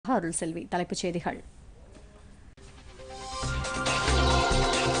அருள் செல்வி. தலைப்புச் செய்திகள்.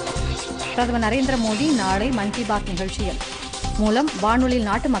 பிரதமர் நரேந்திர மோடி நாளை மன் கி பாத் நிகழ்ச்சியில் மூலம் வானொலியில்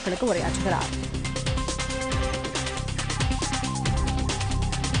நாட்டு மக்களுக்கு உரையாற்றுகிறார்.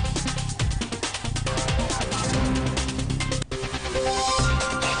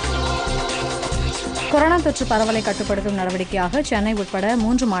 கொரோனா தொற்று பரவலை கட்டுப்படுத்தும் நடவடிக்கையாக சென்னை உட்பட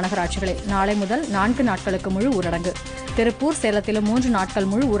 3 மாநகராட்சிகளில் நாளை முதல் 4 நாட்களுக்கு முழு ஊரடங்கு. திருப்பூர், சேலத்திலும் 3 நாட்கள்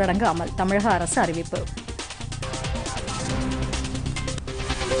முழு ஊரடங்கு அமல். தமிழக அரசு அறிவிப்பு.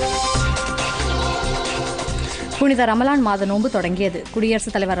 புனித ரமலான் மாத நோன்பு தொடங்கியது.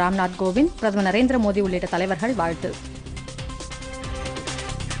 குடியரசுத் தலைவர் ராம்நாத் கோவிந்த், பிரதமர் நரேந்திர மோடி உள்ளிட்ட தலைவர்கள் வாழ்த்து.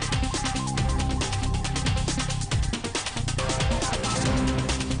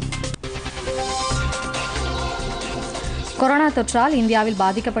 கொரோனா தொற்றால் இந்தியாவில்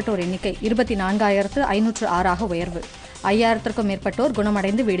பாதிக்கப்பட்டோர் எண்ணிக்கை 24,506 உயர்வு. 5,000க்கும் மேற்பட்டோர்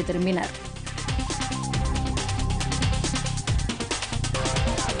குணமடைந்து வீடு திரும்பினர்.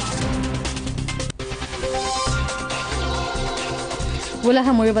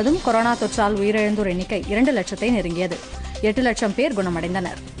 உலகம் முழுவதும் கொரோனா தொற்றால் உயிரிழந்தோர் எண்ணிக்கை 2 லட்சத்தை நெருங்கியது. 8 லட்சம் பேர்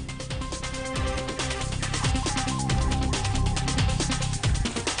குணமடைந்தனர்.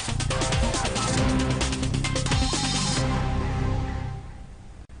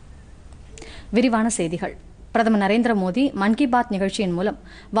 விரிவான செய்திகள். பிரதமர் நரேந்திர மோடி மன் கி பாத் நிகழ்ச்சியின் மூலம்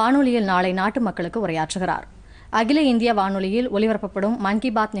வானொலியில் நாளை நாட்டு மக்களுக்கு உரையாற்றுகிறார். அகில இந்திய வானொலியில் ஒலிபரப்பப்படும் மன் கி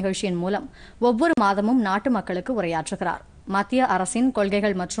பாத் நிகழ்ச்சியின் மூலம் ஒவ்வொரு மாதமும் நாட்டு மக்களுக்கு உரையாற்றுகிறார். மத்திய அரசின்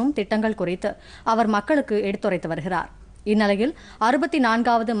கொள்கைகள் மற்றும் திட்டங்கள் குறித்து அவர் மக்களுக்கு எடுத்துரைத்து வருகிறார். இந்நிலையில்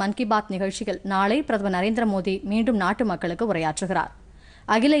 64வது மன் கி பாத் நிகழ்ச்சியில் நாளை பிரதமர் நரேந்திர மோடி மீண்டும் நாட்டு மக்களுக்கு உரையாற்றுகிறார்.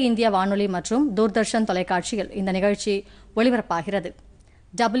 அகில இந்திய வானொலி மற்றும் தூர்தர்ஷன் தொலைக்காட்சியில் இந்த நிகழ்ச்சி ஒலிபரப்பாகிறது.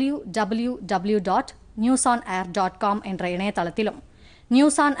 www.newsonair.com என்ற இணையதளத்திலும்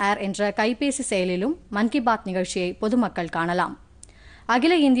நியூஸ் ஆன் ஏர் என்ற கைபேசி செயலிலும் மன் கி பாத் நிகழ்ச்சியை பொதுமக்கள் காணலாம்.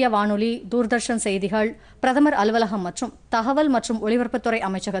 அகில இந்திய வானொலி, தூர்தர்ஷன் செய்திகள், பிரதமர் அலுவலகம் மற்றும் தகவல் மற்றும் ஒலிபரப்புத்துறை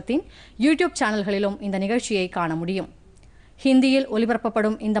அமைச்சகத்தின் யூடியூப் சேனல்களிலும் இந்த நிகழ்ச்சியை காண முடியும். ஹிந்தியில்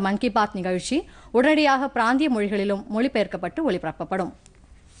ஒலிபரப்பப்படும் இந்த மன் கி பாத் நிகழ்ச்சி உடனடியாக பிராந்திய மொழிகளிலும் மொழிபெயர்க்கப்பட்டு ஒலிபரப்பப்படும்.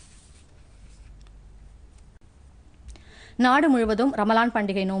 நாடு முழுவதும் ரமலான்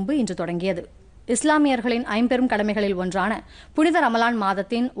பண்டிகை நோன்பு இன்று தொடங்கியது. இஸ்லாமியர்களின் ஐம்பெரும் கடமைகளில் ஒன்றான புனித ரமலான்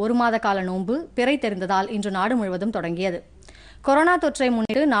மாதத்தின் 1 மாத கால நோன்பு பிறை தெரிந்ததால் இன்று நாடு முழுவதும் தொடங்கியது. கொரோனா தொற்றை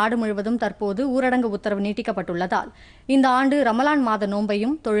முன்னிட்டு நாடு முழுவதும் தற்போது ஊரடங்கு உத்தரவு நீட்டிக்கப்பட்டுள்ளதால் இந்த ஆண்டு ரமலான் மாத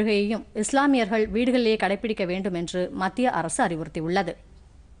நோன்பையும் தொழுகையையும் இஸ்லாமியர்கள் வீடுகளிலேயே கடைபிடிக்க வேண்டும் என்று மத்திய அரசு அறிவுறுத்தியுள்ளது.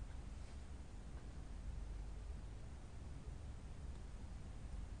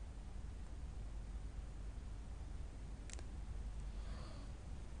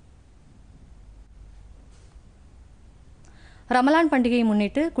 ரமலான் பண்டிகையை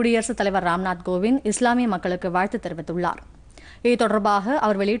முன்னிட்டு குடியரசுத் தலைவர் ராம்நாத் கோவிந்த் இஸ்லாமிய மக்களுக்கு வாழ்த்து தெரிவித்துள்ளார். இது தொடர்பாக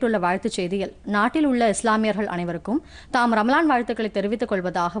அவர் வெளியிட்டுள்ள வாழ்த்துச் செய்தியில், நாட்டில் உள்ள இஸ்லாமியர்கள் அனைவருக்கும் தாம் ரமலான் வாழ்த்துக்களை தெரிவித்துக்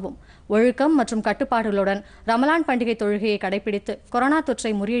கொள்வதாகவும், ஒழுக்கம் மற்றும் கட்டுப்பாடுகளுடன் ரமலான் பண்டிகை தொழுகையை கடைபிடித்து கொரோனா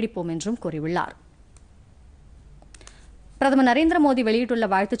தொற்றை முறியடிப்போம் என்றும் கூறியுள்ளார். பிரதமர் நரேந்திர மோடி வெளியிட்டுள்ள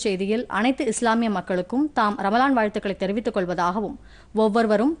வாழ்த்துச் செய்தியில், அனைத்து இஸ்லாமிய மக்களுக்கும் தாம் ரமலான் வாழ்த்துக்களை தெரிவித்துக் கொள்வதாகவும்,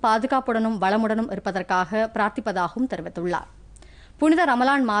 ஒவ்வொருவரும் பாதுகாப்புடனும் வளமுடனும் இருப்பதற்காக பிரார்த்திப்பதாகவும் தெரிவித்துள்ளார். புனித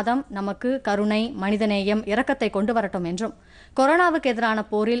ரமலான் மாதம் நமக்கு கருணை, மனிதநேயம், இரக்கத்தை கொண்டு வரட்டும் என்றும், கொரோனாவுக்கு எதிரான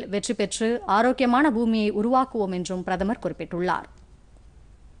போரில் வெற்றி பெற்று ஆரோக்கியமான பூமியை உருவாக்குவோம் என்றும் பிரதமர் குறிப்பிட்டுள்ளார்.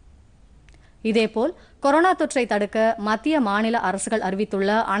 இதேபோல் கொரோனா தொற்றை தடுக்க மத்திய, மாநில அரசுகள்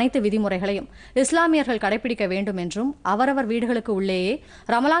அறிவித்துள்ள அனைத்து விதிமுறைகளையும் இஸ்லாமியர்கள் கடைபிடிக்க வேண்டும் என்றும், அவரவர் வீடுகளுக்கு உள்ளேயே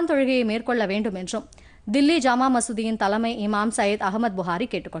ரமலான் தொழுகையை மேற்கொள்ள வேண்டும் என்றும் தில்லி ஜாமா மசூதியின் தலைமை இமாம் சையத் அகமது புகாரி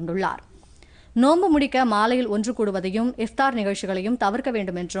கேட்டுக் கொண்டுள்ளார். நோன்பு முடிக்க மாலையில் ஒன்று கூடுவதையும் இஃப்தார் நிகழ்ச்சிகளையும் தவிர்க்க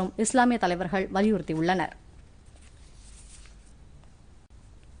வேண்டும் என்றும் இஸ்லாமிய தலைவர்கள் வலியுறுத்தியுள்ளனர்.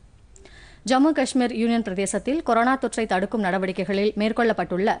 ஜம்மு காஷ்மீர் யூனியன் பிரதேசத்தில் கொரோனா தொற்றை தடுக்கும் நடவடிக்கைகளில்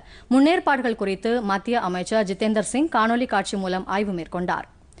மேற்கொள்ளப்பட்டுள்ள முன்னேற்பாடுகள் குறித்து மத்திய அமைச்சர் ஜிதேந்தர் சிங் காணொலி காட்சி மூலம் ஆய்வு மேற்கொண்டார்.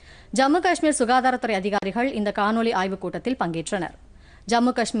 ஜம்மு காஷ்மீர் சுகாதாரத்துறை அதிகாரிகள் இந்த காணொலி ஆய்வுக் கூட்டத்தில் பங்கேற்றனர்.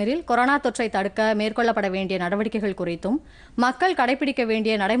 ஜம்மு காஷ்மீரில் கொரோனா தொற்றை தடுக்க மேற்கொள்ளப்பட வேண்டிய நடவடிக்கைகள் குறித்தும், மக்கள் கடைபிடிக்க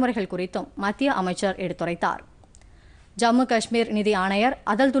வேண்டிய நடைமுறைகள் குறித்தும் மத்திய அமைச்சர் எடுத்துரைத்தார். ஜம்மு காஷ்மீர் நிதி ஆணையர்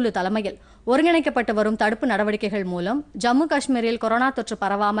அதல்துல்லு தலைமையில் ஒருங்கிணைக்கப்பட்டு வரும் தடுப்பு நடவடிக்கைகள் மூலம் ஜம்மு காஷ்மீரில் கொரோனா தொற்று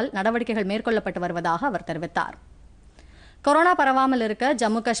பரவாமல் நடவடிக்கைகள் மேற்கொள்ளப்பட்டு வருவதாக அவர் தெரிவித்தார். கொரோனா பரவாமல் இருக்க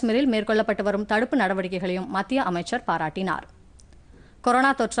ஜம்மு காஷ்மீரில் மேற்கொள்ளப்பட்டு வரும் தடுப்பு நடவடிக்கைகளையும் மத்திய அமைச்சர் பாராட்டினார். கொரோனா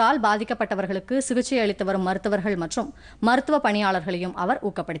தொற்றால் பாதிக்கப்பட்டவர்களுக்கு சிகிச்சை அளித்து வரும் மருத்துவர்கள் மற்றும் மருத்துவ பணியாளர்களையும் அவர்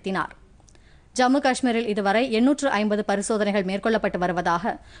ஊக்கப்படுத்தினார். ஜம்மு காஷ்மீரில் இதுவரை 850 பரிசோதனைகள் மேற்கொள்ளப்பட்டு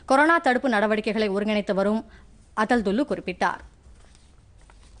வருவதாக கொரோனா தடுப்பு நடவடிக்கைகளை ஒருங்கிணைத்து வரும் அதல்துல்லு குறிப்பிட்டார்.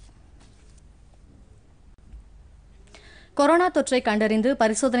 கொரோனா தொற்றை கண்டறிந்து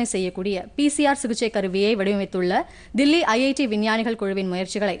பரிசோதனை செய்யக்கூடிய PCR சிகிச்சை கருவியை வடிவமைத்துள்ள தில்லி IIT விஞ்ஞானிகள் குழுவின்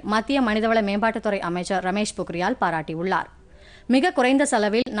முயற்சிகளை மத்திய மனிதவள மேம்பாட்டுத்துறை அமைச்சர் ரமேஷ் பொக்ரியால் பாராட்டியுள்ளார். மிக குறைந்த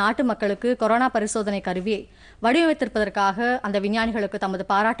செலவில் நாட்டு மக்களுக்கு கொரோனா பரிசோதனை கருவியை வடிவமைத்திருப்பதற்காக அந்த விஞ்ஞானிகளுக்கு தமது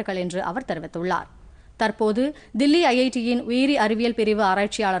பாராட்டுகள் என்று அவர் தெரிவித்துள்ளார். தற்போது தில்லி IITயின் உயிரி அறிவியல் பிரிவு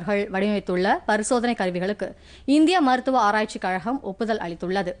ஆராய்ச்சியாளர்கள் வடிவமைத்துள்ள பரிசோதனை கருவிகளுக்கு இந்திய மருத்துவ ஆராய்ச்சிக் கழகம் ஒப்புதல்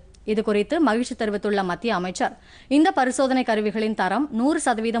அளித்துள்ளது. இதுகுறித்து மகிழ்ச்சி தெரிவித்துள்ள மத்திய அமைச்சர், இந்த பரிசோதனை கருவிகளின் தரம்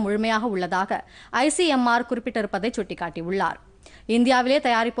 100% முழுமையாக உள்ளதாக ICMR குறிப்பிட்டிருப்பதை சுட்டிக்காட்டியுள்ளார். இந்தியாவிலே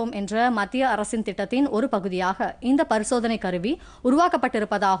தயாரிப்போம் என்ற மத்திய அரசின் திட்டத்தின் ஒரு பகுதியாக இந்த பரிசோதனை கருவி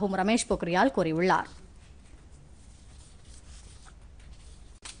உருவாக்கப்பட்டிருப்பதாகவும் ரமேஷ் பொக்ரியால் கூறியுள்ளார்.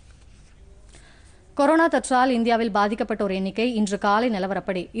 கொரோனா தொற்றால் இந்தியாவில் பாதிக்கப்பட்டோர் எண்ணிக்கை இன்று காலை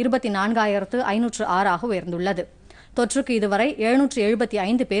நிலவரப்படி 24,506 உயர்ந்துள்ளது. தொற்றுக்கு இதுவரை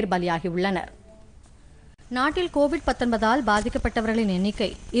 775 பேர் பலியாகியுள்ளனர். நாட்டில் கோவிட்-19 பாதிக்கப்பட்டவர்களின் எண்ணிக்கை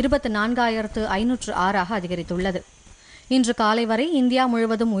 24,506 அதிகரித்துள்ளது. இன்று காலை வரை இந்தியா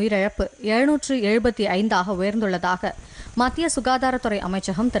முழுவதும் உயிரிழப்பு 775 உயர்ந்துள்ளதாக மத்திய சுகாதாரத்துறை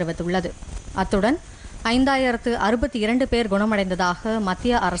அமைச்சகம் தெரிவித்துள்ளது. அத்துடன் 5,062 பேர் குணமடைந்ததாக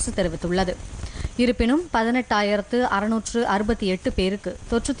மத்திய அரசு தெரிவித்துள்ளது. இருப்பினும் 18,668 பேருக்கு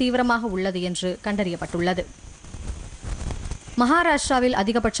தொற்று தீவிரமாக உள்ளது என்று கண்டறியப்பட்டுள்ளது. மகாராஷ்டிராவில்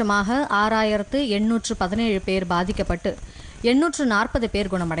அதிகபட்சமாக 6,817 பேர் பாதிக்கப்பட்டு 840 பேர்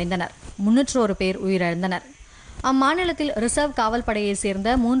குணமடைந்தனர். 301 பேர் உயிரிழந்தனர். அம்மாநிலத்தில் ரிசர்வ் காவல் படையைச் சேர்ந்த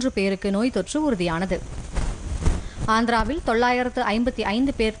 3 பேருக்கு நோய் தொற்று உறுதியானது. ஆந்திராவில்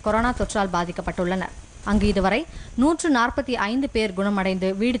 955 பேர் கொரோனா தொற்றால் பாதிக்கப்பட்டுள்ளனர். அங்கு இதுவரை 145 பேர் குணமடைந்து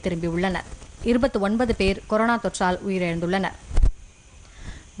வீடு திரும்பியுள்ளனர். 29 பேர் கொரோனா தொற்றால் உயிரிழந்துள்ளனர்.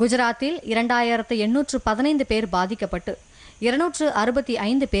 குஜராத்தில் 2,815 பேர் பாதிக்கப்பட்டு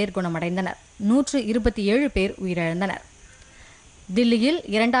 265 பேர் குணமடைந்தனர். 127 பேர் உயிரிழந்தனர். தில்லியில்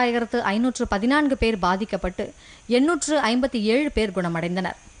 2,514 பேர் பாதிக்கப்பட்டு 857 பேர்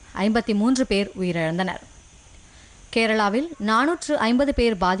குணமடைந்தனர். 53 பேர் உயிரிழந்தனர். கேரளாவில் 450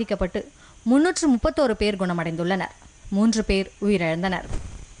 பேர் பாதிக்கப்பட்டு 331 பேர் குணமடைந்துள்ளனர். 3 பேர் உயிரிழந்தனர்.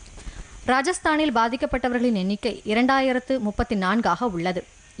 ராஜஸ்தானில் பாதிக்கப்பட்டவர்களின் எண்ணிக்கை 2,034 உள்ளது.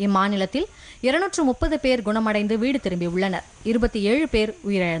 இம்மாநிலத்தில் 230 பேர் குணமடைந்து வீடு திரும்பியுள்ளனர். 27 பேர்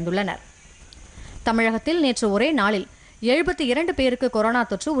உயிரிழந்துள்ளனர். தமிழகத்தில் நேற்று ஒரே நாளில் 72 பேருக்கு கொரோனா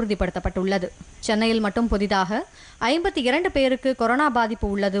தொற்று உறுதிப்படுத்தப்பட்டுள்ளது. சென்னையில் மட்டும் புதிதாக 52 பேருக்கு கொரோனா பாதிப்பு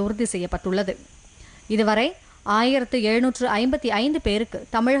உள்ளது உறுதி செய்யப்பட்டுள்ளது. இதுவரை 1,755 பேருக்கு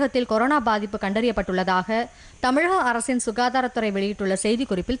தமிழகத்தில் கொரோனா பாதிப்பு கண்டறியப்பட்டுள்ளதாக தமிழக அரசின் சுகாதாரத்துறை வெளியிட்டுள்ள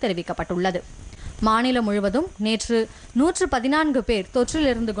செய்திக்குறிப்பில் தெரிவிக்கப்பட்டுள்ளது. மாநிலம் முழுவதும் நேற்று 114 பேர்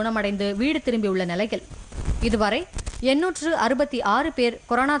தொற்றிலிருந்து குணமடைந்து வீடு திரும்பியுள்ள நிலையில் இதுவரை 866 பேர்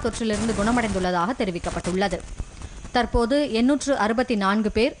கொரோனா தொற்றிலிருந்து குணமடைந்துள்ளதாக தெரிவிக்கப்பட்டுள்ளது. தற்போது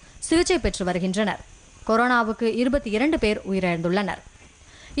 864 பேர் சிகிச்சை பெற்று வருகின்றனர். கொரோனாவுக்கு 22 பேர் உயிரிழந்துள்ளனர்.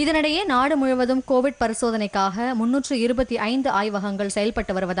 இதனிடையே நாடு முழுவதும் கோவிட் பரிசோதனைக்காக 325 ஆய்வகங்கள்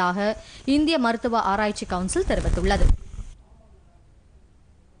செயல்பட்டு வருவதாக இந்திய மருத்துவ ஆராய்ச்சி கவுன்சில் தெரிவித்துள்ளது.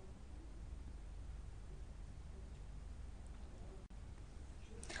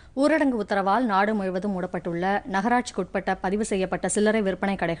 ஊரடங்கு உத்தரவால் நாடு முழுவதும் மூடப்பட்டுள்ள நகராட்சிக்குட்பட்ட பதிவு செய்யப்பட்ட சில்லறை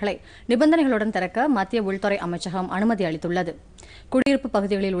விற்பனை கடைகளை நிபந்தனைகளுடன் திறக்க மத்திய உள்துறை அமைச்சகம் அனுமதி அளித்துள்ளது. குடியிருப்பு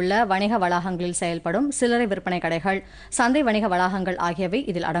பகுதிகளில் உள்ள வணிக வளாகங்களில் செயல்படும் சில்லறை விற்பனை கடைகள், சந்தை வணிக வளாகங்கள் ஆகியவை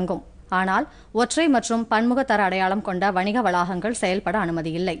இதில் அடங்கும். ஆனால் ஒற்றை மற்றும் பன்முக தர அடையாளம் கொண்ட வணிக வளாகங்கள் செயல்பட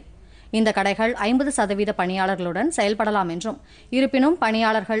அனுமதியில்லை. இந்த கடைகள் 50% பணியாளர்களுடன் செயல்படலாம் என்றும், இருப்பினும்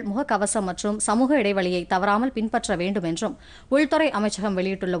பணியாளர்கள் முகக்கவசம் மற்றும் சமூக இடைவெளியை தவறாமல் பின்பற்ற வேண்டும் என்றும் உள்துறை அமைச்சகம்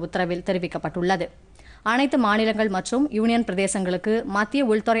வெளியிட்டுள்ள உத்தரவில் தெரிவிக்கப்பட்டுள்ளது. அனைத்து மாநிலங்கள் மற்றும் யூனியன் பிரதேசங்களுக்கு மத்திய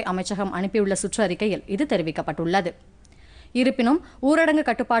உள்துறை அமைச்சகம் அனுப்பியுள்ள சுற்றறிக்கையில் இது தெரிவிக்கப்பட்டுள்ளது. இருப்பினும் ஊரடங்கு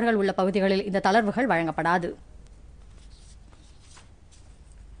கட்டுப்பாடுகள் உள்ள பகுதிகளில் இந்த தளர்வுகள் வழங்கப்படாது.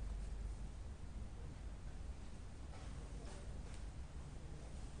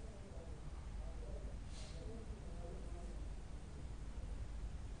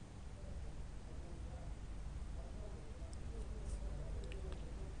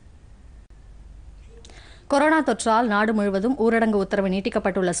 கொரோனா தொற்றால் நாடு முழுவதும் ஊரடங்கு உத்தரவு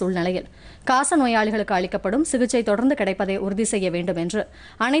நீட்டிக்கப்பட்டுள்ள சூழ்நிலையில் காச நோயாளிகளுக்கு அளிக்கப்படும் சிகிச்சை தொடர்ந்து கிடைப்பதை உறுதி செய்ய வேண்டும் என்று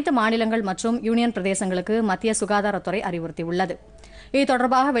அனைத்து மாநிலங்கள் மற்றும் யூனியன் பிரதேசங்களுக்கு மத்திய சுகாதாரத்துறை அறிவுறுத்தியுள்ளது. இது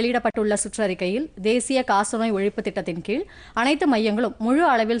தொடர்பாக வெளியிடப்பட்டுள்ள சுற்றறிக்கையில் தேசிய காசநோய் ஒழிப்பு திட்டத்தின் கீழ் அனைத்து மையங்களும் முழு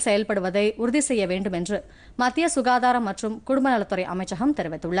அளவில் செயல்படுவதை உறுதி செய்ய வேண்டும் என்று மத்திய சுகாதாரம் மற்றும் குடும்ப நலத்துறை அமைச்சகம்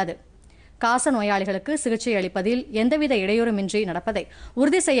தெரிவித்துள்ளது. காச நோயாளிகளுக்கு சிகிச்சை அளிப்பதில் எந்தவித இடையூறுமின்றி நடப்பதை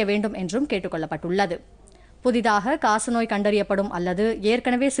உறுதி செய்ய வேண்டும் என்றும் கேட்டுக் கொள்ளப்பட்டுள்ளது. புதிதாக காசநோய் கண்டறியப்படும் அல்லது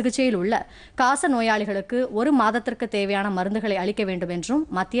ஏற்கனவே சிகிச்சையில் உள்ள காச நோயாளிகளுக்கு 1 மாதத்திற்கு தேவையான மருந்துகளை அளிக்க வேண்டும் என்றும்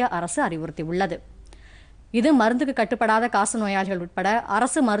மத்திய அரசு அறிவுறுத்தியுள்ளது. இது மருந்துக்கு கட்டுப்படாத காச நோயாளிகள் உட்பட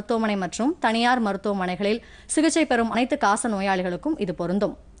அரசு மருத்துவமனை மற்றும் தனியார் மருத்துவமனைகளில் சிகிச்சை பெறும் அனைத்து காச நோயாளிகளுக்கும் இது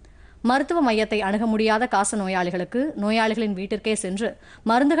பொருந்தும். மருத்துவ மையத்தை அணுக முடியாத காச நோயாளிகளுக்கு நோயாளிகளின் வீட்டிற்கே சென்று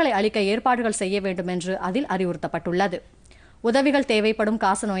மருந்துகளை அளிக்க ஏற்பாடுகள் செய்ய வேண்டும் என்று அதில் அறிவுறுத்தப்பட்டுள்ளது. உதவிகள் தேவைப்படும்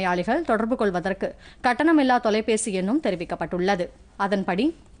காச நோயாளிகள் தொடர்பு கொள்வதற்கு கட்டணமில்லா தொலைபேசி எண்ணும் தெரிவிக்கப்பட்டுள்ளது. அதன்படி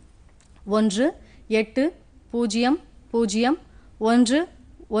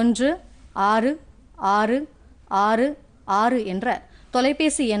 1-800-1166666 என்ற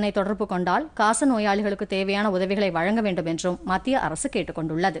தொலைபேசி எண்ணை தொடர்பு கொண்டால் காச நோயாளிகளுக்கு தேவையான உதவிகளை வழங்க வேண்டும் என்றும் மத்திய அரசு கேட்டுக்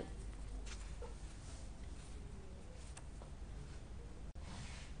கொண்டுள்ளது.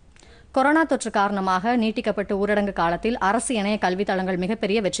 கொரோனா தொற்று காரணமாக நீட்டிக்கப்பட்ட ஊரடங்கு காலத்தில் அரசு இணைய கல்வித்தளங்கள்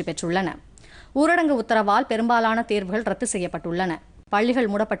மிகப்பெரிய வெற்றி பெற்றுள்ளன. ஊரடங்கு உத்தரவால் பெரும்பாலான தேர்வுகள் ரத்து செய்யப்பட்டுள்ளன. பள்ளிகள்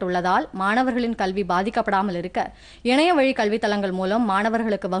மூடப்பட்டுள்ளதால் மாணவர்களின் கல்வி பாதிக்கப்படாமல் இருக்க இணைய வழி கல்வித்தளங்கள் மூலம்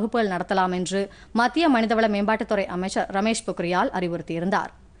மாணவர்களுக்கு வகுப்புகள் நடத்தலாம் என்று மத்திய மனிதவள மேம்பாட்டுத்துறை அமைச்சர் ரமேஷ் பொக்ரியால்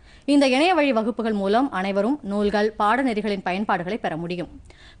அறிவுறுத்தியிருந்தார். இந்த இணைய வழி வகுப்புகள் மூலம் அனைவரும் நூல்கள், பாடநெறிகளின் பயன்பாடுகளை பெற முடியும்.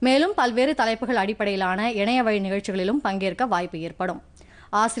 மேலும் பல்வேறு தலைப்புகள் அடிப்படையிலான இணைய வழி நிகழ்ச்சிகளிலும் பங்கேற்க வாய்ப்பு ஏற்படும்.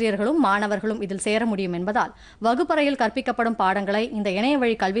 ஆசிரியர்களும் மாணவர்களும் இதில் சேர முடியும் என்பதால் வகுப்பறையில் கற்பிக்கப்படும் பாடங்களை இந்த இணைய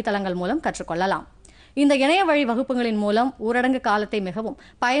வழி கல்வித்தளங்கள் மூலம் கற்றுக்கொள்ளலாம். இந்த இணைய வழி வகுப்புகளின் மூலம் ஊரடங்கு காலத்தை மிகவும்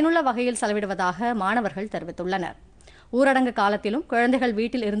பயனுள்ள வகையில் செலவிடுவதாக மாணவர்கள் தெரிவித்துள்ளனர். ஊரடங்கு காலத்திலும் குழந்தைகள்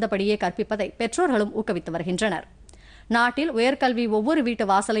வீட்டில் இருந்தபடியே கற்பிப்பதை பெற்றோர்களும் ஊக்குவித்து வருகின்றனர். நாட்டில் உயர்கல்வி ஒவ்வொரு வீட்டு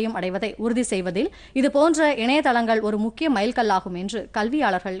வாசலையும் அடைவதை உறுதி செய்வதில் இதுபோன்ற இணையதளங்கள் ஒரு முக்கிய மைல்கல்லாகும் என்று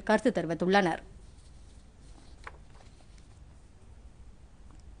கல்வியாளர்கள் கருத்து தெரிவித்துள்ளனர்.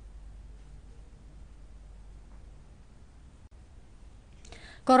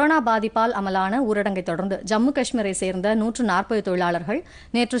 கொரோனா பாதிப்பால் அமலான ஊரடங்கை தொடர்ந்து ஜம்மு காஷ்மீரை சேர்ந்த 140 தொழிலாளர்கள்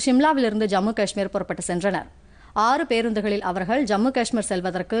நேற்று ஷிம்லாவிலிருந்து ஜம்மு காஷ்மீர் புறப்பட்டு சென்றனர். 6 பேருந்துகளில் அவர்கள் ஜம்மு காஷ்மீர்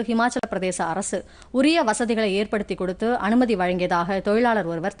செல்வதற்கு ஹிமாச்சல பிரதேச அரசு உரிய வசதிகளை ஏற்படுத்தி கொடுத்து அனுமதி வழங்கியதாக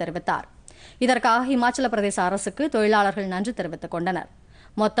தொழிலாளர் ஒருவர் தெரிவித்தார். இதற்காக ஹிமாச்சல பிரதேச அரசுக்கு தொழிலாளர்கள் நன்றி தெரிவித்துக் கொண்டனர்.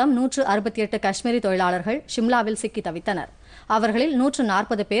 மொத்தம் 168 காஷ்மீரி தொழிலாளர்கள் ஷிம்லாவில் சிக்கி தவித்தனர். அவர்களில்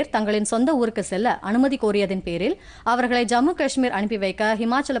 140 பேர் தங்களின் சொந்த ஊருக்கு செல்ல அனுமதி கோரியதன் பேரில் அவர்களை ஜம்மு காஷ்மீர் அனுப்பி வைக்க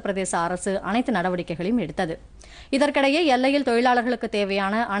ஹிமாச்சல பிரதேச அரசு அனைத்து நடவடிக்கைகளையும் எடுத்தது. இதற்கிடையே எல்லையில் தொழிலாளர்களுக்கு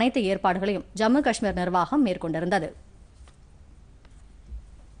தேவையான அனைத்து ஏற்பாடுகளையும் ஜம்மு காஷ்மீர் நிர்வாகம் மேற்கொண்டிருந்தது.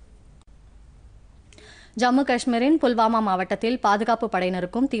 ஜம்மு காஷ்மீரின் புல்வாமா மாவட்டத்தில் பாதுகாப்பு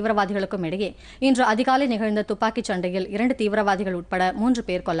படையினருக்கும் தீவிரவாதிகளுக்கும் இடையே இன்று அதிகாலை நிகழ்ந்த துப்பாக்கிச் சண்டையில் 2 தீவிரவாதிகள் உட்பட 3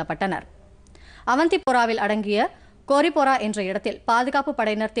 பேர் கொல்லப்பட்டனர். அவந்திபோராவில் அடங்கிய கோரிபோரா என்ற இடத்தில் பாதுகாப்பு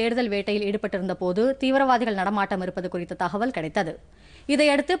படையினர் தேடுதல் வேட்டையில் ஈடுபட்டிருந்த போது தீவிரவாதிகள் நடமாட்டம் இருப்பது குறித்த தகவல் கிடைத்தது.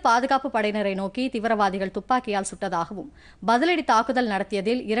 இதையடுத்து பாதுகாப்பு படையினரை நோக்கி தீவிரவாதிகள் துப்பாக்கியால் சுட்டதாகவும் பதிலடி தாக்குதல்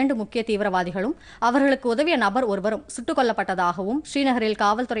நடத்தியதில் 2 முக்கிய தீவிரவாதிகளும் அவர்களுக்கு உதவிய நபர் ஒருவரும் சுட்டுக் கொல்லப்பட்டதாகவும் ஸ்ரீநகரில்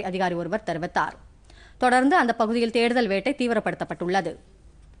காவல்துறை அதிகாரி ஒருவர் தெரிவித்தார். தொடர்ந்து அந்த பகுதியில் தேடுதல் வேட்டை தீவிரப்படுத்தப்பட்டுள்ளது.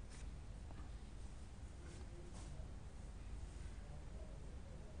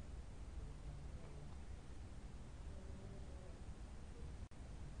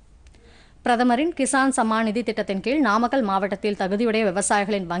 பிரதமரின் கிசான் சம்மான் நிதி திட்டத்தின் கீழ் நாமக்கல் மாவட்டத்தில் தகுதியுடைய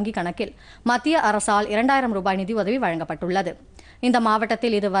விவசாயிகளின் வங்கிக் கணக்கில் மத்திய அரசால் 2000 ரூபாய் நிதியுதவி வழங்கப்பட்டுள்ளது. இந்த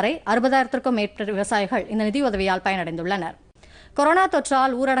மாவட்டத்தில் இதுவரை 60,000க்கும் மேற்பட்ட விவசாயிகள் இந்த நிதியுதவியால் பயனடைந்துள்ளனர். கொரோனா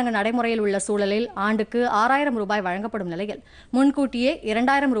தொற்றால் ஊரடங்கு நடைமுறையில் உள்ள சூழலில் ஆண்டுக்கு 6000 ரூபாய் வழங்கப்படும் நிலையில் முன்கூட்டியே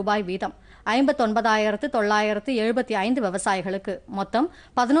 2000 ரூபாய் வீதம் 59,975 விவசாயிகளுக்கு மொத்தம்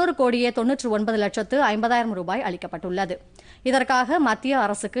 11,99,50,00,000 ரூபாய் அளிக்கப்பட்டுள்ளது. இதற்காக மத்திய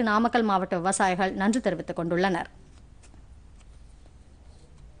அரசுக்கு நாமக்கல் மாவட்ட விவசாயிகள் நன்றி தெரிவித்துக் கொண்டுள்ளனர்.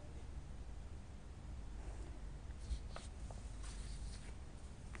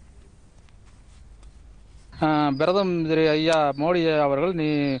 பிரதமர் ஐயா மோடி அவர்கள்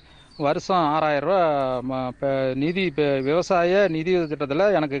வருஷம் 6000 ரூபா நிதி விவசாய நிதி திட்டத்தில்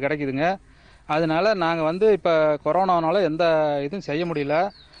எனக்கு கிடைக்குதுங்க. அதனால நாங்கள் இப்போ கொரோனானால எந்த இதுவும் செய்ய முடியல.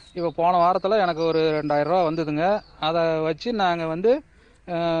 இப்போ போன வாரத்தில் எனக்கு ஒரு 2000 ரூபா வந்ததுங்க. அதை வச்சு நாங்கள்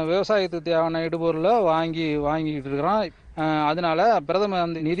விவசாயத்துக்கு தேவையான இடுபொருளை வாங்கிக்கிட்டு இருக்கிறோம். அதனால பிரதமர்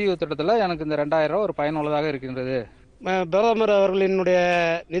அந்த நிதி திட்டத்தில் எனக்கு இந்த 2000 ரூபா ஒரு பயனுள்ளதாக இருக்கின்றது. பிரதமர் அவர்களினுடைய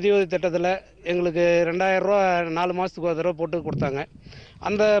நிதியுதவி திட்டத்தில் எங்களுக்கு 2000 ரூபா 4 மாதத்துக்கு ஒரு தடவை போட்டு கொடுத்தாங்க.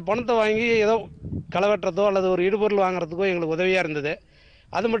 அந்த பணத்தை வாங்கி ஏதோ களை வெட்டுறதோ அல்லது ஒரு இடுபொருள் வாங்குறதுக்கோ எங்களுக்கு உதவியாக இருந்தது.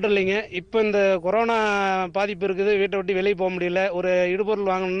 அது மட்டும் இல்லைங்க, இப்போ இந்த கொரோனா பாதிப்பு இருக்குது, வீட்டை விட்டு வெளியே போக முடியல, ஒரு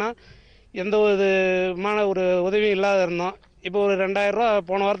இடுபொருள் வாங்கணும்னா எந்த விதமான ஒரு உதவியும் இல்லாத இருந்தோம். இப்போ ஒரு 2000 ரூபா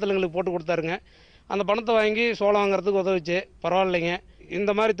போன வாரத்தில் எங்களுக்கு போட்டு கொடுத்தாருங்க. அந்த பணத்தை வாங்கி சோளம் வாங்குறதுக்கு உதவிச்சு. பரவாயில்லைங்க.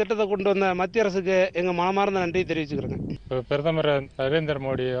 இந்த மாதிரி திட்டத்தை கொண்டு வந்த மத்திய அரசுக்கு எங்கள் மனமார்ந்த நன்றி தெரிவிச்சுக்கிறேங்க. பிரதமர் நரேந்திர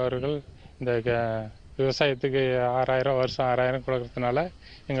மோடி அவர்கள் இந்த விவசாயத்துக்கு 6000 வருஷம் 6000 கொடுக்கறதுனால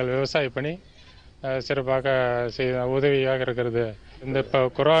எங்கள் விவசாய பணி சிறப்பாக உதவியாக இருக்கிறது. இப்போ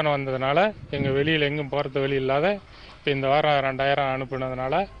கொரோனா வந்ததுனால எங்கள் வெளியில் எங்கும் போகிறது வழி இல்லாத இப்போ இந்த வாரம் 2000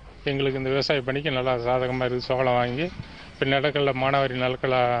 அனுப்புனதுனால எங்களுக்கு இந்த விவசாய பணிக்கு நல்லா சாதகமாக இருக்குது. சோளம் வாங்கி இப்போ நிலக்கல்ல மானாவாரி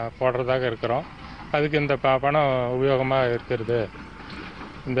நிலக்கல்ல போடுறதாக இருக்கிறோம். அதுக்கு இந்த பணம் உபயோகமாக இருக்கிறது.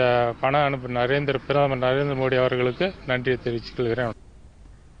 இந்த பணம் அனுப்பு பிரதமர் நரேந்திர மோடி அவர்களுக்கு நன்றியை தெரிவித்துக் கொள்கிறேன்.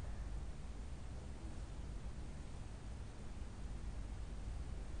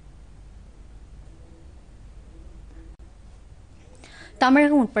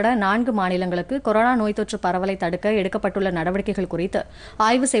 தமிழகம் உட்பட 4 மாநிலங்களுக்கு கொரோனா நோய் தொற்று பரவலை தடுக்க எடுக்கப்பட்டுள்ள நடவடிக்கைகள் குறித்து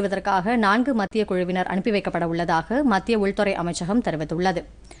ஆய்வு செய்வதற்காக 4 மத்திய குழுவினர் அனுப்பி வைக்கப்பட உள்ளதாக மத்திய உள்துறை அமைச்சகம் தெரிவித்துள்ளது.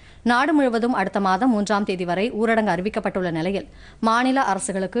 நாடு முழுவதும் அடுத்த மாதம் 3ஆம் தேதி வரை ஊரடங்கு அறிவிக்கப்பட்டுள்ள நிலையில் மாநில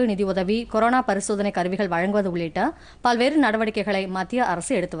அரசுகளுக்கு நிதியுதவி, கொரோனா பரிசோதனை கருவிகள் வழங்குவது உள்ளிட்ட பல்வேறு நடவடிக்கைகளை மத்திய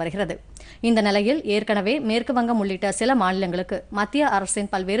அரசு எடுத்து வருகிறது. இந்த நிலையில் ஏற்கனவே மேற்கு வங்கம் உள்ளிட்ட சில மாநிலங்களுக்கு மத்திய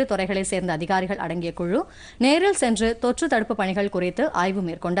அரசின் பல்வேறு துறைகளைச் சேர்ந்த அதிகாரிகள் அடங்கிய குழு நேரில் சென்று தொற்று தடுப்பு பணிகள் குறித்து ஆய்வு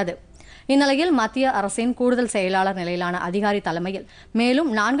மேற்கொண்டது. இந்நிலையில் மத்திய அரசின் கூடுதல் செயலாளர் நிலையிலான அதிகாரி தலைமையில்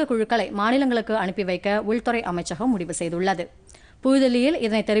மேலும் 4 குழுக்களை மாநிலங்களுக்கு அனுப்பி வைக்க உள்துறை அமைச்சகம் முடிவு செய்துள்ளது. புதுதில்லியில்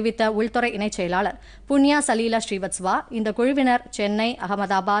இதனை தெரிவித்த உள்துறை இணைச் செயலாளர் புண்ணியா சலீலா ஸ்ரீவத்சவா, இந்த குழுவினர் சென்னை,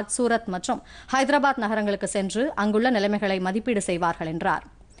 அகமதாபாத், சூரத் மற்றும் ஹைதராபாத் நகரங்களுக்கு சென்று அங்குள்ள நிலைமைகளை மதிப்பீடு செய்வார்கள் என்றார்.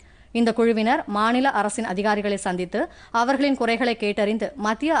 இந்த குழுவினர் மாநில அரசின் அதிகாரிகளை சந்தித்து அவர்களின் குறைகளை கேட்டறிந்து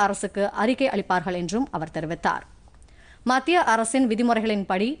மத்திய அரசுக்கு அறிக்கை அளிப்பார்கள் என்றும் அவர் தெரிவித்தார். மத்திய அரசின்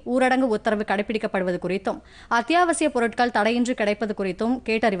விதிமுறைகளின்படி ஊரடங்கு உத்தரவு கடைபிடிக்கப்படுவது குறித்தும் அத்தியாவசிய பொருட்கள் தடையின்றி கிடைப்பது குறித்தும்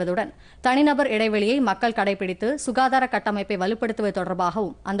கேட்டறிவதுடன் தனிநபர் இடைவெளியை மக்கள் கடைபிடித்து சுகாதார கட்டமைப்பை வலுப்படுத்துவது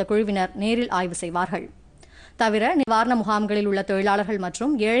தொடர்பாகவும் அந்த குழுவினர் நேரில் ஆய்வு செய்வார்கள். தவிர நிவாரண முகாம்களில் உள்ள தொழிலாளர்கள்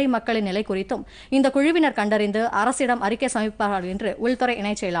மற்றும் ஏழை மக்களின் நிலை குறித்தும் இந்த குழுவினர் கண்டறிந்து அரசிடம் அறிக்கை சமர்ப்பிப்பார்கள் என்று உள்துறை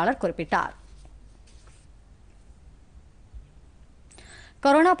இணைச் செயலாளர் குறிப்பிட்டார்.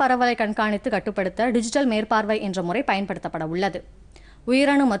 கொரோனா பரவலை கண்காணித்து கட்டுப்படுத்த டிஜிட்டல் மேற்பார்வை என்ற முறை பயன்படுத்தப்பட உள்ளது.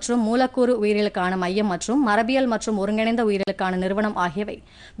 உயிரணு மற்றும் மூலக்கூறு உயிரியலுக்கான மையம் மற்றும் மரபியல் மற்றும் ஒருங்கிணைந்த உயிரியலுக்கான நிறுவனம் ஆகியவை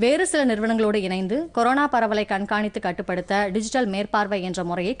வேறு சில நிறுவனங்களோடு இணைந்து கொரோனா பரவலை கண்காணித்து கட்டுப்படுத்த டிஜிட்டல் மேற்பார்வை என்ற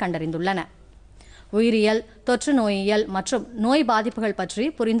முறையை கண்டறிந்துள்ளன. உயிரியல், தொற்று நோயியல் மற்றும் நோய் பாதிப்புகள் பற்றி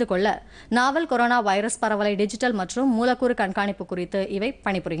புரிந்து கொள்ள நாவல் கொரோனா வைரஸ் பரவலை டிஜிட்டல் மற்றும் மூலக்கூறு கண்காணிப்பு குறித்து இவை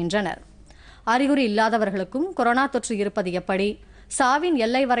பணிபுரிகின்றனர். அறிகுறி இல்லாதவர்களுக்கும் கொரோனா தொற்று இருப்பது எப்படி, சாவின்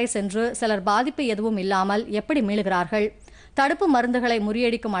எல்லை வரை சென்று சிலர் பாதிப்பு எதுவும் இல்லாமல் எப்படி மீளுகிறார்கள், தடுப்பு மருந்துகளை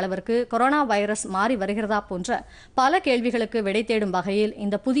முறியடிக்கும் அளவிற்கு கொரோனா வைரஸ் மாறி வருகிறதா போன்ற பல கேள்விகளுக்கு விடை தேடும் வகையில்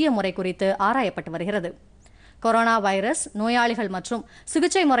இந்த புதிய முறை குறித்து ஆராயப்பட்டு வருகிறது. கொரோனா வைரஸ், நோயாளிகள் மற்றும்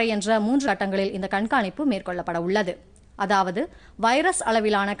சிகிச்சை முறை என்ற 3 கட்டங்களில் இந்த கண்காணிப்பு மேற்கொள்ளப்பட உள்ளது. அதாவது வைரஸ்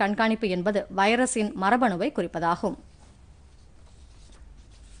அளவிலான கண்காணிப்பு என்பது வைரஸின் மரபணுவை குறிப்பதாகும்.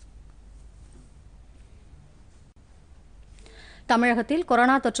 தமிழகத்தில்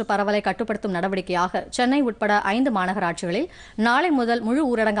கொரோனா தொற்று பரவலை கட்டுப்படுத்தும் நடவடிக்கையாக சென்னை உட்பட 5 மாநகராட்சிகளில் நாளை முதல் முழு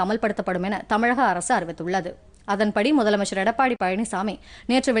ஊரடங்கு அமல்படுத்தப்படும் என தமிழக அரசு அறிவித்துள்ளது. அதன்படி முதலமைச்சர் எடப்பாடி பழனிசாமி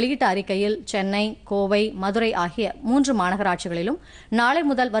நேற்று வெளியிட்ட அறிக்கையில் சென்னை, கோவை, மதுரை ஆகிய 3 மாநகராட்சிகளிலும் நாளை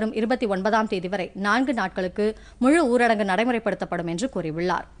முதல் வரும் 29ஆம் தேதி வரை 4 நாட்களுக்கு முழு ஊரடங்கு நடைமுறைப்படுத்தப்படும் என்று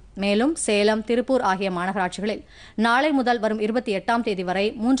கூறியுள்ளார். மேலும் சேலம், திருப்பூர் ஆகிய மாநகராட்சிகளில் நாளை முதல் வரும் 28ஆம் தேதி வரை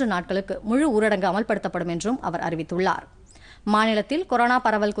 3 நாட்களுக்கு முழு ஊரடங்கு அமல்படுத்தப்படும் என்றும் அவர் அறிவித்துள்ளார். மாநிலத்தில் கொரோனா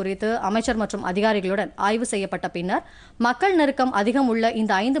பரவல் குறித்து அமைச்சர் மற்றும் அதிகாரிகளுடன் ஆய்வு செய்யப்பட்ட பின்னர் மக்கள் நெருக்கம் அதிகம் உள்ள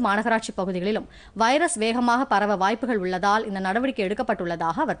இந்த 5 மாநகராட்சி பகுதிகளிலும் வைரஸ் வேகமாக பரவ வாய்ப்புகள் உள்ளதால் இந்த நடவடிக்கை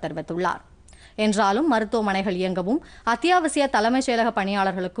எடுக்கப்பட்டுள்ளதாக அவர் தெரிவித்துள்ளார். என்றாலும் மருத்துவமனைகள் இயங்கவும் அத்தியாவசிய தலைமைச் செயலக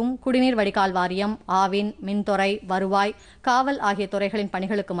பணியாளர்களுக்கும் குடிநீர் வடிகால் வாரியம், ஆவின், மின்துறை, வருவாய், காவல் ஆகிய துறைகளின்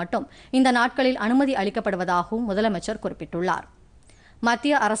பணிகளுக்கு மட்டும் இந்த நாட்களில் அனுமதி அளிக்கப்படுவதாகவும் முதலமைச்சர் குறிப்பிட்டுள்ளார்.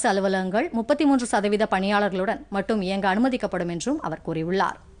 மத்திய அரசு அலுவலகங்கள் 33% பணியாளர்களுடன் மட்டும் இயங்க அனுமதிக்கப்படும் என்றும் அவர்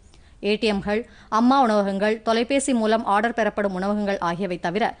கூறியுள்ளார். ஏடிஎம்கள், அம்மா உணவகங்கள், தொலைபேசி மூலம் ஆர்டர் பெறப்படும் உணவகங்கள் ஆகியவை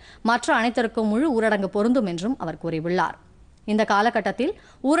தவிர மற்ற அனைத்திற்கும் முழு ஊரடங்கு பொருந்தும் என்றும் அவர் கூறியுள்ளார். இந்த காலகட்டத்தில்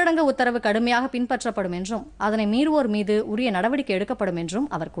ஊரடங்கு உத்தரவு கடுமையாக பின்பற்றப்படும் என்றும் அதனை மீறுவோர் மீது உரிய நடவடிக்கை எடுக்கப்படும் என்றும்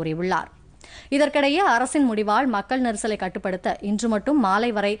அவர் கூறியுள்ளார். இதற்கிடையே அரசின் முடிவால் மக்கள் நெரிசலை கட்டுப்படுத்த இன்று மட்டும் மாலை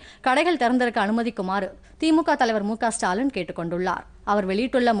வரை கடைகள் திறந்திருக்க அனுமதிக்குமாறு திமுக தலைவர் மு.க.ஸ்டாலின் கேட்டுக் கொண்டுள்ளார். அவர்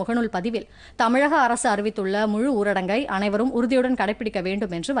வெளியிட்டுள்ள முகநூல் பதிவில் தமிழக அரசு அறிவித்துள்ள முழு ஊரடங்கை அனைவரும் உறுதியுடன் கடைபிடிக்க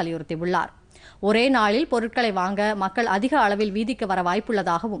வேண்டும் என்று வலியுறுத்தியுள்ளார். ஒரே நாளில் பொருட்களை வாங்க மக்கள் அதிக அளவில் வீதிக்கு வர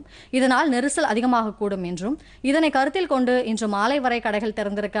வாய்ப்புள்ளதாகவும் இதனால் நெரிசல் அதிகமாகக்கூடும் என்றும் இதனை கருத்தில் கொண்டு இன்று மாலை வரை கடைகள்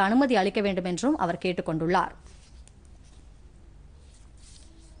திறந்திருக்க அனுமதி அளிக்க வேண்டும் என்றும் அவர் கேட்டுக் கொண்டுள்ளார்.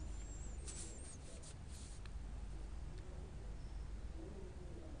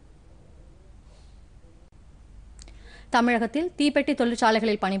 தமிழகத்தில் தீப்பெட்டி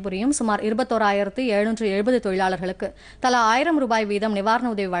தொழிற்சாலைகளில் பணிபுரியும் சுமார் 21,770 தொழிலாளர்களுக்கு தலா 1,000 ரூபாய் வீதம் நிவாரண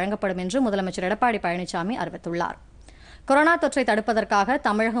உதவி வழங்கப்படும் என்று முதலமைச்சர் எடப்பாடி பழனிசாமி அறிவித்துள்ளார். கொரோனா தொற்றை தடுப்பதற்காக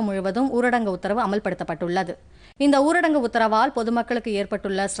தமிழகம் முழுவதும் ஊரடங்கு உத்தரவு அமல்படுத்தப்பட்டுள்ளது. இந்த ஊரடங்கு உத்தரவால் பொதுமக்களுக்கு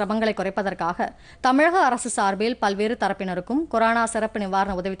ஏற்பட்டுள்ள சிரமங்களை குறைப்பதற்காக தமிழக அரசு சார்பில் பல்வேறு தரப்பினருக்கும் கொரோனா சிறப்பு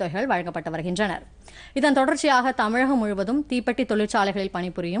நிவாரண உதவித்தொகைகள் வழங்கப்பட்டு வருகின்றன. இதன் தொடர்ச்சியாக தமிழகம் முழுவதும் தீப்பெட்டி தொழிற்சாலைகளில்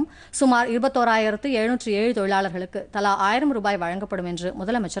பணிபுரியும் சுமார் 21,707 தொழிலாளர்களுக்கு தலா 1,000 ரூபாய் வழங்கப்படும் என்று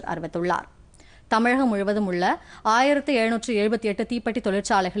முதலமைச்சர் அறிவித்துள்ளார். தமிழகம் முழுவதும் உள்ள 1,778 தீப்பெட்டி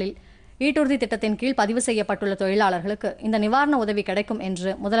தொழிற்சாலைகளில் ஈட்டுறுதி திட்டத்தின் கீழ் பதிவு செய்யப்பட்டுள்ள தொழிலாளர்களுக்கு இந்த நிவாரண உதவி கிடைக்கும்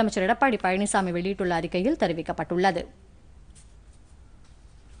என்று முதலமைச்சர் எடப்பாடி பழனிசாமி வெளியிட்டுள்ள அறிக்கையில் தெரிவிக்கப்பட்டுள்ளது.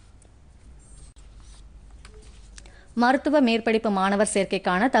 மருத்துவ மேற்படிப்பு மாணவர்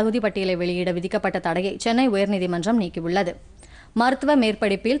சேர்க்கைக்கான தகுதி பட்டியலை வெளியிட விதிக்கப்பட்ட தடையை சென்னை உயர்நீதிமன்றம் நீக்கியுள்ளது. மருத்துவ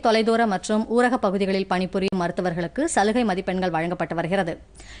மேற்படிப்பில் தொலைதூர மற்றும் ஊரக பகுதிகளில் பணிபுரியும் மருத்துவர்களுக்கு சலுகை மதிப்பெண்கள் வழங்கப்பட்டு வருகிறது.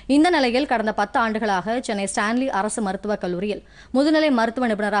 இந்த நிலையில் கடந்த 10 ஆண்டுகளாக சென்னை ஸ்டான்லி அரசு மருத்துவக் கல்லூரியில் முதுநிலை மருத்துவ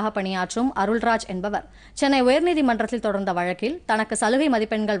நிபுணராக பணியாற்றும் அருள்ராஜ் என்பவர் சென்னை உயர்நீதிமன்றத்தில் தொடர்ந்த வழக்கில் தனக்கு சலுகை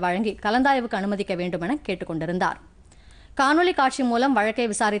மதிப்பெண்கள் வழங்கி கலந்தாய்வுக்கு அனுமதிக்க வேண்டுமென கேட்டுக் கொண்டிருந்தார். காணொலி காட்சி மூலம் வழக்கை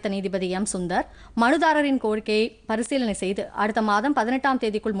விசாரித்த நீதிபதி எம். சுந்தர் மனுதாரரின் கோரிக்கையை பரிசீலனை செய்து அடுத்த மாதம் 18ஆம்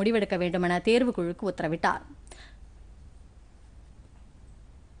தேதிக்குள் முடிவெடுக்க வேண்டுமென தேர்வுக்குழுக்கு உத்தரவிட்டார்.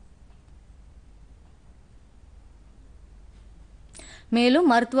 மேலும்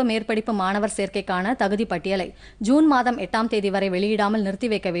மருத்துவ மேற்படிப்பு மாணவர் சேர்க்கைக்கான தகுதி பட்டியலை ஜூன் மாதம் 8ஆம் தேதி வரை வெளியிடாமல் நிறுத்தி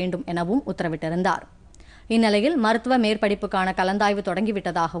வைக்க வேண்டும் எனவும் உத்தரவிட்டிருந்தார். இந்நிலையில் மருத்துவ மேற்படிப்புக்கான கலந்தாய்வு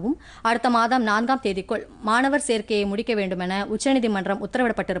தொடங்கிவிட்டதாகவும் அடுத்த மாதம் 4ஆம் தேதிக்குள் மாணவர் சேர்க்கையை முடிக்க வேண்டுமென உச்சநீதிமன்றம்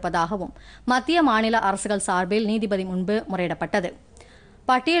உத்தரவிடப்பட்டிருப்பதாகவும் மத்திய மாநில அரசுகள் சார்பில் நீதிபதி முன்பு முறையிடப்பட்டது.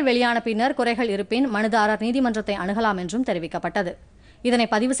 பட்டியல் வெளியான பின்னர் குறைகள் இருப்பின் மனுதாரர் நீதிமன்றத்தை அணுகலாம் என்றும் தெரிவிக்கப்பட்டது. இதனை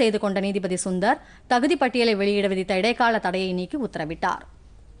பதிவு செய்து கொண்ட நீதிபதி சுந்தர் தகுதி பட்டியலை வெளியிட விதித்த இடைக்கால தடையை நீக்கி உத்தரவிட்டார்.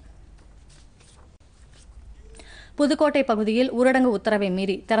 புதுக்கோட்டை பகுதியில் ஊரடங்கு உத்தரவை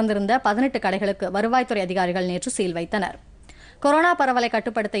மீறி திறந்திருந்த 18 கடைகளுக்கு வருவாய்த்துறை அதிகாரிகள் நேற்று சீல் வைத்தனர். கொரோனா பரவலை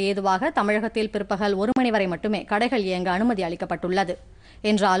கட்டுப்படுத்த ஏதுவாக தமிழகத்தில் பிற்பகல் 1 மணி வரை மட்டுமே கடைகள் இயங்க அனுமதி அளிக்கப்பட்டுள்ளது.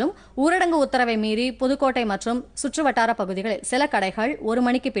 என்றாலும் ஊரடங்கு உத்தரவை மீறி புதுக்கோட்டை மற்றும் சுற்றுவட்டார பகுதிகளில் சில கடைகள் 1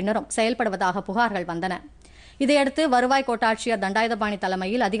 மணிக்கு பின்னரும் செயல்படுவதாக புகார்கள் வந்தன. இதையடுத்து வருவாய் கோட்டாட்சியர் தண்டாயுதபாணி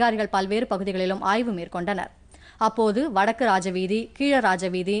தலைமையில் அதிகாரிகள் பல்வேறு பகுதிகளிலும் ஆய்வு மேற்கொண்டனர். அப்போது வடக்கு ராஜவீதி, கீழ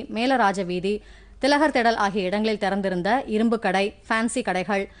ராஜவீதி, மேல ராஜவீதி, திலகர் திடல் ஆகிய இடங்களில் திறந்திருந்த இரும்பு கடை, ஃபேன்சி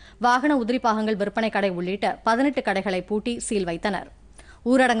கடைகள், வாகன உதிரிப்பாகங்கள் விற்பனை கடை உள்ளிட்ட 18 கடைகளை பூட்டி சீல் வைத்தனர்.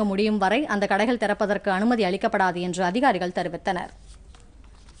 ஊரடங்கு முடியும் வரை அந்த கடைகள் திறப்பதற்கு அனுமதி அளிக்கப்படாது என்று அதிகாரிகள் தெரிவித்தனர்.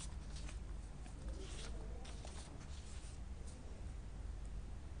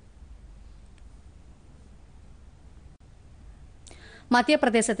 மத்திய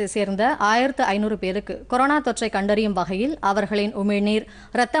பிரதேசத்தை சேர்ந்த 1,500 பேருக்கு கொரோனா தொற்றை கண்டறியும் வகையில் அவர்களின் உமிழ்நீர்,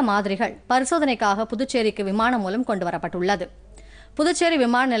 இரத்த மாதிரிகள் பரிசோதனைக்காக புதுச்சேரிக்கு விமானம் மூலம் கொண்டுவரப்பட்டுள்ளது. புதுச்சேரி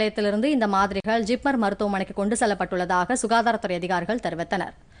விமான நிலையத்திலிருந்து இந்த மாதிரிகள் ஜிப்மர் மருத்துவமனைக்கு கொண்டு செல்லப்பட்டுள்ளதாக சுகாதாரத்துறை அதிகாரிகள்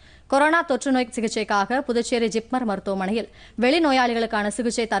தெரிவித்தனர். கொரோனா தொற்று நோய் சிகிச்சைக்காக புதுச்சேரி ஜிப்மர் மருத்துவமனையில் வெளிநோயாளிகளுக்கான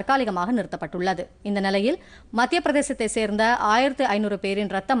சிகிச்சை தற்காலிகமாக நிறுத்தப்பட்டுள்ளது. இந்த நிலையில் மத்திய பிரதேசத்தை சேர்ந்த 1,500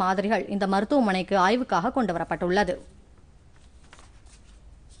 பேரின் இரத்த மாதிரிகள் இந்த மருத்துவமனைக்கு ஆய்வுக்காக கொண்டுவரப்பட்டுள்ளது.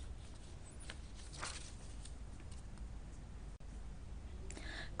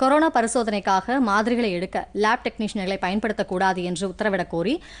 கொரோனா பரிசோதனைக்காக மாதிரிகளை எடுக்க லேப் டெக்னீஷியன்களை பயன்படுத்தக்கூடாது என்று உத்தரவிடக்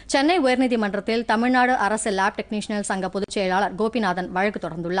கோரி சென்னை உயர்நீதிமன்றத்தில் தமிழ்நாடு அரசு லேப் டெக்னீஷியன் சங்க பொதுச் செயலாளர் கோபிநாதன் வழக்கு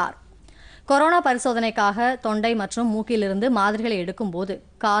தொடர்ந்துள்ளார். கொரோனா பரிசோதனைக்காக தொண்டை மற்றும் மூக்கிலிருந்து மாதிரிகளை எடுக்கும்போது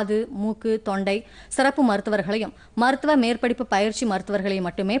காது, மூக்கு, தொண்டை சிறப்பு மருத்துவர்களையும் மருத்துவ மேற்படிப்பு பயிற்சி மருத்துவர்களையும்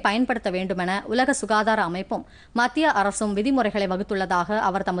மட்டுமே பயன்படுத்த வேண்டுமென உலக சுகாதார அமைப்பும் மத்திய அரசும் விதிமுறைகளை வகுத்துள்ளதாக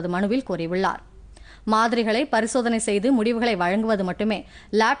அவர் தமது மனுவில் கூறியுள்ளார். மாதிரிகளை பரிசோதனை செய்து முடிவுகளை வழங்குவது மட்டுமே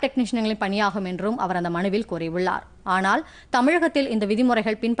லேப் டெக்னீஷியன்களின் பணியாகும் என்றும் அவர் அந்த மனுவில் கூறியுள்ளார். ஆனால் தமிழகத்தில் இந்த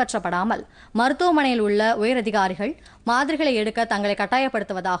விதிமுறைகள் பின்பற்றப்படாமல் மருத்துவமனையில் உள்ள உயரதிகாரிகள் மாதிரிகளை எடுக்க தங்களை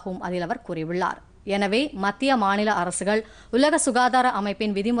கட்டாயப்படுத்துவதாகவும் அதில் அவர் கூறியுள்ளார். எனவே மத்திய மாநில அரசுகள் உலக சுகாதார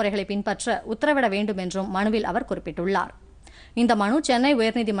அமைப்பின் விதிமுறைகளை பின்பற்ற உத்தரவிட வேண்டும் என்றும் மனுவில் அவர் குறிப்பிட்டுள்ளார். இந்த மனு சென்னை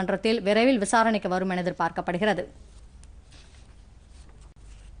உயர்நீதிமன்றத்தில் விரைவில் விசாரணைக்கு வரும் என எதிர்பார்க்கப்படுகிறது.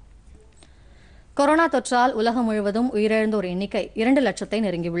 கொரோனா தொற்றால் உலகம் முழுவதும் உயிரிழந்தோர் எண்ணிக்கை 2 லட்சத்தை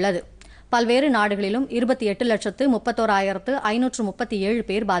நெருங்கியுள்ளது. பல்வேறு நாடுகளிலும் 28,31,537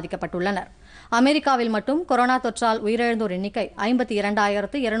 பேர் பாதிக்கப்பட்டுள்ளனர். அமெரிக்காவில் மட்டும் கொரோனா தொற்றால் உயிரிழந்தோர் எண்ணிக்கை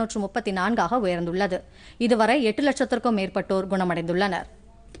 52,234 உயர்ந்துள்ளது. இதுவரை 8 லட்சத்திற்கும் மேற்பட்டோர் குணமடைந்துள்ளனர்.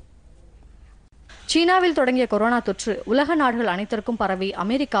 சீனாவில் தொடங்கிய கொரோனா தொற்று உலக நாடுகள் அனைத்திற்கும் பரவி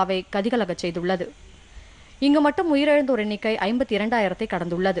அமெரிக்காவை கதிகலகச் செய்துள்ளது. இங்கு மட்டும் உயிரிழந்தோர் எண்ணிக்கை 52,000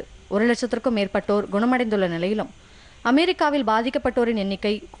 கடந்துள்ளது. 1 லட்சத்திற்கும் மேற்பட்டோர் குணமடைந்துள்ள நிலையிலும் அமெரிக்காவில் பாதிக்கப்பட்டோரின்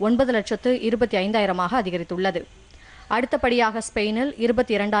எண்ணிக்கை 9,25,000 அதிகரித்துள்ளது. அடுத்தபடியாக ஸ்பெயினில்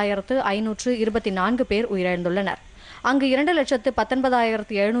 22,524 பேர் உயிரிழந்துள்ளனர். அங்கு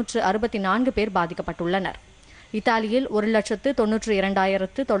 2,19,764 பேர் பாதிக்கப்பட்டுள்ளனர். இத்தாலியில்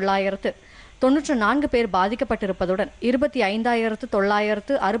 1,92,994 பேர் பாதிக்கப்பட்டிருப்பதுடன்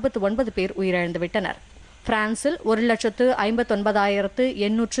 25,969 பேர் உயிரிழந்துவிட்டனர். பிரான்சில்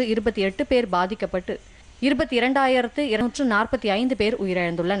 1,59,828 பேர் பாதிக்கப்பட்டு 22,245 பேர்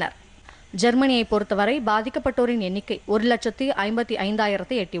உயிரிழந்துள்ளனர். ஜெர்மனியை பொறுத்தவரை பாதிக்கப்பட்டோரின் எண்ணிக்கை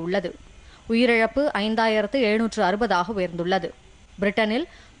 1,55,000 எட்டியுள்ளது. உயிரிழப்பு 5,760 உயர்ந்துள்ளது. பிரிட்டனில்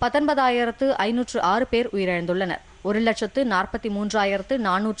 19,506 பேர் உயிரிழந்துள்ளனர்.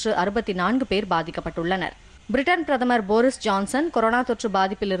 1,43,464 பேர் பாதிக்கப்பட்டுள்ளனர். பிரிட்டன் பிரதமர் போரிஸ் ஜான்சன் கொரோனா தொற்று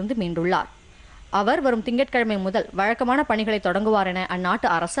பாதிப்பிலிருந்து மீண்டுள்ளார். அவர் வரும் திங்கட்கிழமை முதல் வழக்கமான பணிகளை தொடங்குவார் என அந்நாட்டு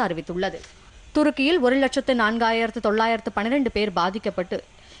அரசு அறிவித்துள்ளது. துருக்கியில் 1,04,912 பேர் பாதிக்கப்பட்டு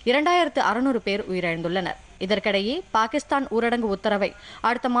 2,600 பேர் உயிரிழந்துள்ளனர். இதற்கிடையே பாகிஸ்தான் ஊரடங்கு உத்தரவை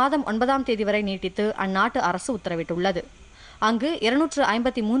அடுத்த மாதம் 9ஆம் தேதி வரை நீட்டித்து அந்நாட்டு அரசு உத்தரவிட்டுள்ளது. அங்கு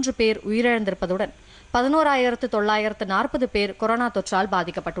 253 பேர் உயிரிழந்திருப்பதுடன் 11,940 பேர் கொரோனா தொற்றால்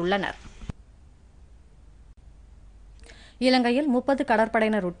பாதிக்கப்பட்டுள்ளனர். இலங்கையில் 30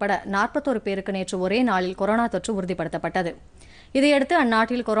 கடற்படையினர் உட்பட 41 பேருக்கு நேற்று ஒரே நாளில் கொரோனா தொற்று உறுதிப்படுத்தப்பட்டது. இதையடுத்து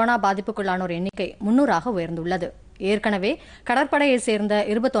அந்நாட்டில் கொரோனா பாதிப்புக்குள்ளானோர் எண்ணிக்கை 300 உயர்ந்துள்ளது. ஏற்கனவே கடற்படையைச் சேர்ந்த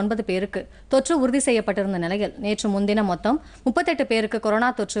 29 பேருக்கு தொற்று உறுதி செய்யப்பட்டிருந்த நிலையில் நேற்று முன்தினம் மொத்தம் 38 பேருக்கு கொரோனா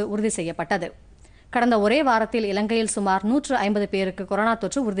தொற்று உறுதி செய்யப்பட்டது. கடந்த ஒரே வாரத்தில் இலங்கையில் சுமார் 150 பேருக்கு கொரோனா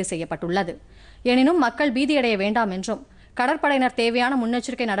தொற்று உறுதி செய்யப்பட்டுள்ளது. எனினும் மக்கள் பீதியடைய வேண்டாம் என்றும் கடற்படையினர் தேவையான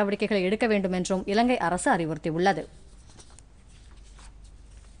முன்னெச்சரிக்கை நடவடிக்கைகளை எடுக்க வேண்டும் என்றும் இலங்கை அரசு அறிவுறுத்தியுள்ளது.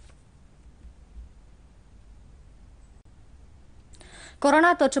 கொரோனா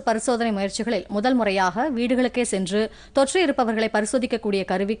தொற்று பரிசோதனை முயற்சிகளில் முதல் முறையாக வீடுகளுக்கே சென்று தொற்று இருப்பவர்களை பரிசோதிக்கக்கூடிய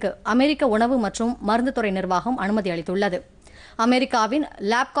கருவிக்கு அமெரிக்க உணவு மற்றும் மருந்து துறை நிர்வாகம் அனுமதி அளித்துள்ளது. அமெரிக்காவின்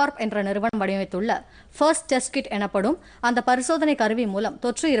லேப்கார்ப் என்ற நிறுவனம் வடிவமைத்துள்ள ஃபர்ஸ்ட் டெஸ்ட் கிட் எனப்படும் அந்த பரிசோதனை கருவி மூலம்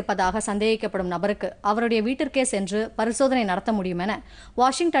தொற்று இருப்பதாக சந்தேகிக்கப்படும் நபருக்கு அவருடைய வீட்டிற்கே சென்று பரிசோதனை நடத்த முடியும் என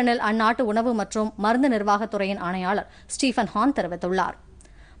வாஷிங்டனில் அந்நாட்டு உணவு மற்றும் மருந்து நிர்வாகத்துறையின் ஆணையாளர் ஸ்டீஃபன் ஹான் தெரிவித்துள்ளார்.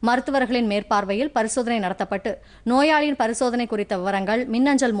 மருத்துவர்களின் மேற்பார்வையில் பரிசோதனை நடத்தப்பட்டு நோயாளியின் பரிசோதனை குறித்த விவரங்கள்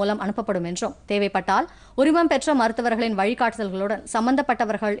மின்னஞ்சல் மூலம் அனுப்பப்படும் என்றும் தேவைப்பட்டால் உரிமம் பெற்ற மருத்துவர்களின் வழிகாட்டுதல்களுடன்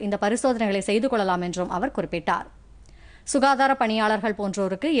சம்பந்தப்பட்டவர்கள் இந்த பரிசோதனைகளை செய்து கொள்ளலாம் என்றும் அவர் குறிப்பிட்டார். சுகாதார பணியாளர்கள்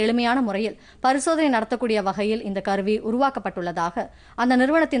போன்றோருக்கு எளிமையான முறையில் பரிசோதனை நடத்தக்கூடிய வகையில் இந்த கருவி உருவாக்கப்பட்டுள்ளதாக அந்த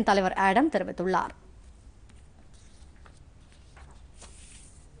நிறுவனத்தின் தலைவர் ஆடம் தெரிவித்துள்ளார்.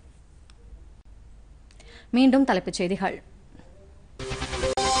 மீண்டும் தலைப்புச் செய்திகள்.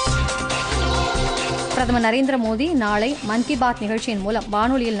 பிரதமர் நரேந்திர மோடி நாளை மன் கி பாத் நிகழ்ச்சியின் மூலம்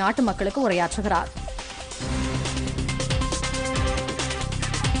வானொலியில் நாட்டு மக்களுக்கு உரையாற்றுகிறார்.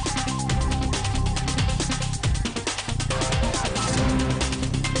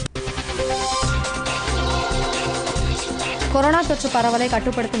 கொரோனா தொற்று பரவலை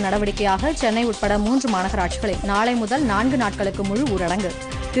கட்டுப்படுத்தும் நடவடிக்கையாக சென்னை உட்பட 3 மாநகராட்சிகளில் நாளை முதல் 4 நாட்களுக்கு முழு ஊரடங்கு.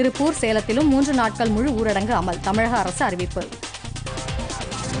 திருப்பூர், சேலத்திலும் 3 நாட்கள் முழு ஊரடங்கு அமல். தமிழக அரசு அறிவிப்பு.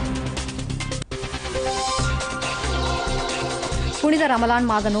 புனித ரமலான்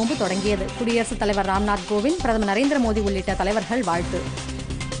மாத நோன்பு தொடங்கியது. குடியரசுத் தலைவர் ராம்நாத் கோவிந்த், பிரதமர் நரேந்திர மோடி உள்ளிட்ட தலைவர்கள் வாழ்த்து.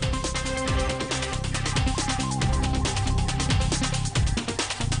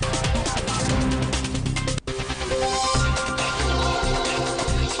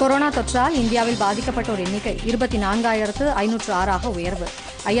 கொரோனா தொற்றால் இந்தியாவில் பாதிக்கப்பட்டோர் எண்ணிக்கை 24,506 உயர்வு.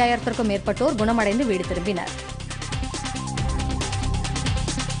 5,000க்கும் மேற்பட்டோர் குணமடைந்து வீடு திரும்பினர்.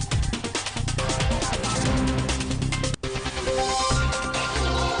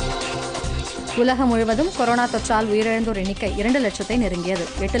 உலகம் முழுவதும் கொரோனா தொற்றால் உயிரிழந்தோர் எண்ணிக்கை 2 லட்சத்தை நெருங்கியது.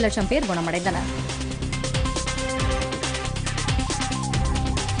 8 லட்சம் பேர் குணமடைந்தனர்.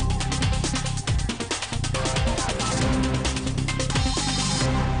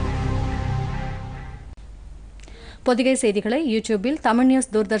 பொதிகை செய்திகளை யூடியூபில் தமிழ்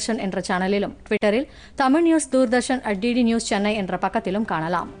நியூஸ் தூர்தர்ஷன் என்ற சேனலிலும், ட்விட்டரில் Tamil news Doordarshan @DD news Chennai என்ற பக்கத்திலும்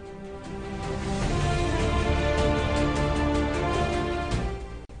காணலாம்.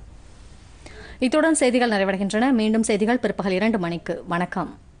 இத்துடன் செய்திகள் நிறைவடைகின்றன. மீண்டும் செய்திகள் பிற்பகல் 2 மணிக்கு.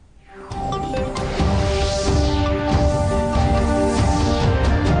 வணக்கம்.